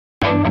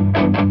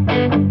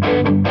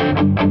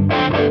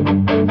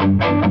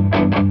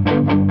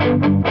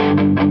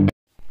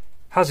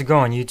How's it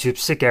going, YouTube?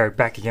 Sick Eric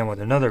back again with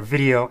another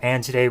video,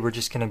 and today we're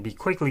just going to be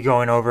quickly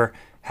going over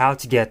how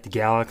to get the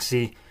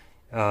Galaxy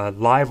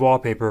live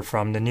wallpaper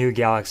from the new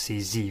Galaxy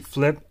Z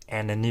Flip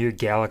and the new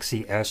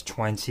Galaxy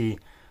S20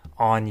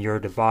 on your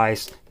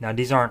device. Now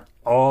these aren't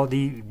all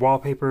the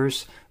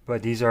wallpapers,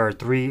 but these are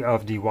 3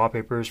 of the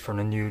wallpapers from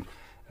the new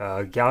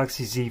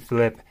Galaxy Z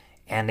Flip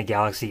and the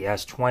Galaxy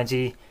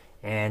S20,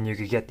 and you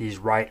could get these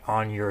right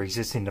on your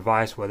existing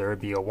device, whether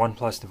it be a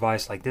OnePlus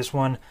device like this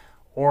one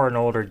or an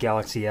older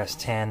Galaxy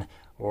S10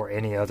 or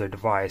any other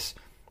device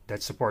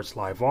that supports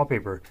live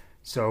wallpaper.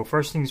 So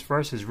first things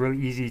first, is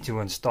really easy to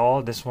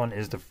install. This one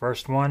is the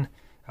first one,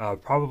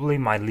 probably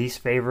my least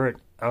favorite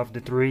of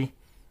the 3,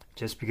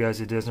 just because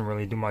it doesn't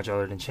really do much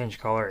other than change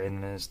color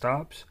and then it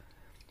stops.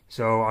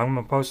 So I'm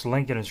going to post a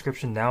link in the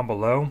description down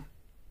below,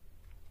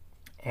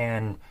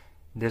 and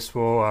this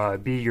will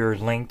be your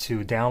link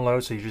to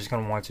download. So you're just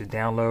going to want to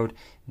download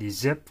the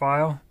zip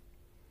file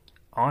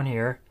on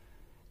here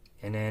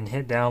and then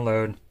hit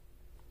download,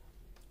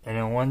 and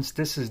then once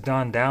this is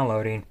done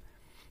downloading,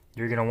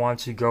 you're going to want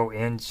to go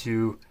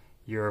into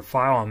your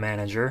file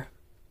manager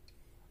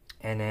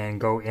and then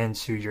go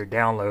into your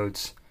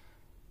downloads.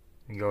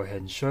 And go ahead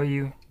and show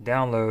you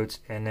downloads,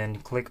 and then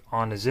click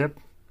on the zip,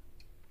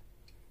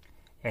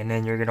 and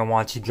then you're going to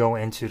want to go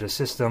into the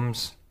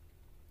systems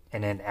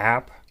and then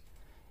app,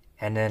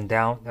 and then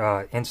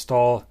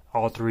install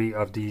all 3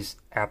 of these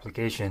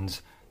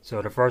applications.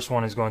 So the first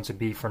one is going to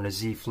be from the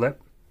Z Flip.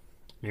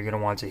 You're going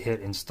to want to hit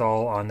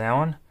install on that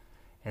one,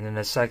 and then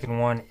the second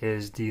one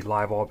is the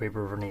live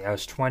wallpaper from the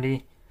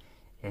S20,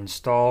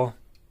 install,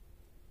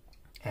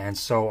 and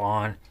so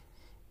on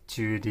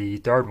to the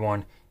third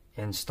one,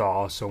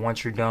 install. So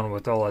once you're done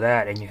with all of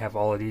that and you have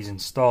all of these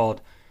installed,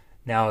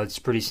 now it's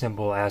pretty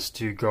simple as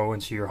to go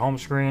into your home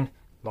screen,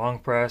 long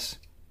press,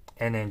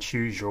 and then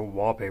choose your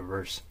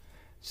wallpapers.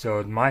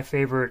 So my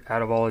favorite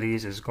out of all of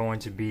these is going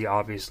to be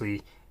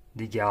obviously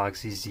the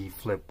Galaxy Z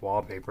Flip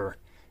wallpaper.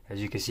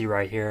 As you can see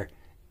right here,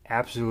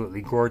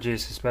 absolutely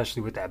gorgeous,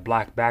 especially with that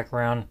black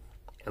background.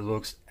 It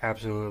looks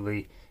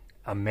absolutely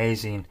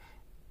amazing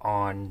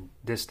on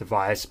this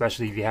device,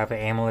 especially if you have an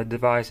AMOLED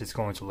device. It's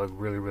going to look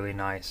really, really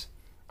nice.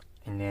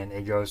 And then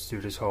it goes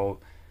through this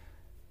whole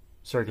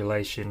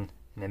circulation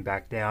and then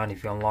back down.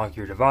 If you unlock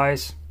your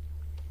device,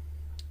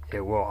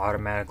 it will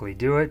automatically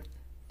do it.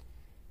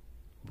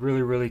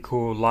 Really, really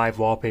cool live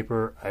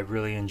wallpaper. I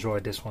really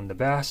enjoyed this one the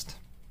best.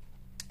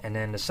 And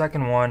then the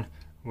second one,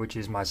 which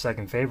is my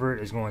second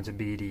favorite, is going to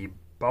be the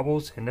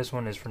bubbles, and this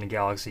one is from the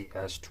Galaxy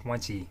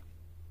S20,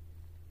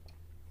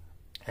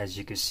 as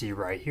you can see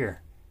right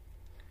here.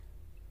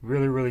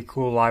 Really, really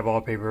cool live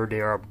wallpaper.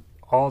 They are,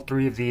 all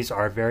 3 of these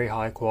are very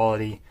high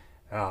quality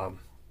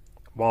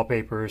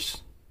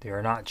wallpapers. They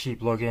are not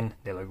cheap looking.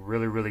 They look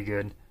really, really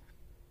good.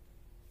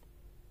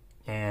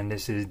 And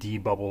this is the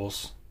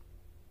bubbles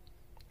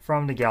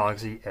from the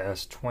Galaxy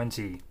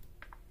S20.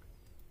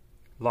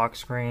 Lock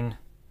screen,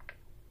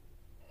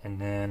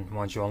 and then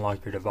once you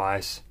unlock your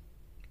device,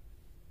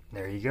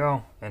 there you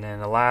go. And then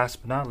the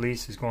last but not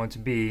least is going to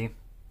be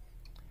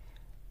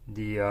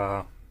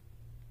the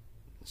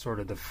sort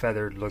of the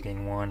feathered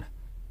looking one,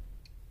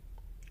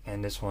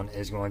 and this one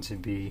is going to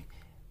be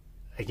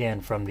again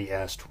from the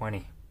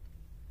S20.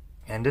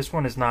 And this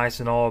one is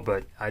nice and all,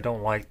 but I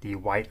don't like the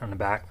white on the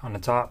back. On the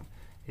top,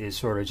 it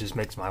sort of just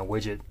makes my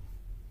widget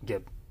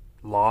get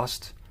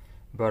lost,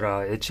 but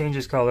it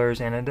changes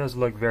colors and it does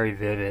look very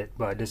vivid,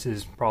 but this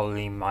is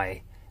probably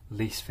my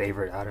least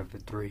favorite out of the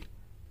 3.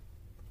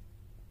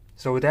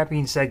 So with that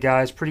being said,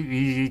 guys, pretty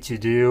easy to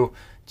do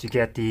to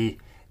get the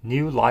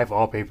new live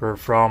wallpaper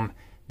from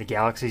the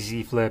Galaxy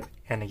Z Flip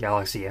and the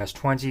Galaxy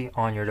S20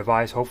 on your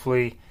device.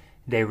 Hopefully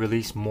they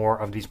release more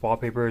of these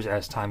wallpapers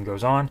as time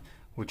goes on,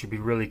 which would be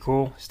really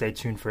cool. Stay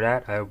tuned for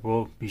that. I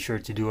will be sure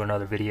to do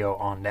another video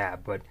on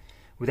that. But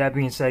with that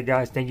being said,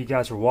 guys, thank you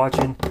guys for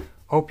watching.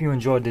 Hope you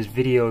enjoyed this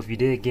video. If you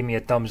did, give me a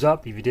thumbs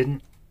up. If you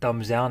didn't,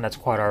 thumbs down. That's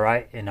quite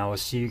alright. And I will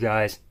see you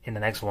guys in the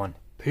next one.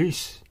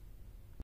 Peace.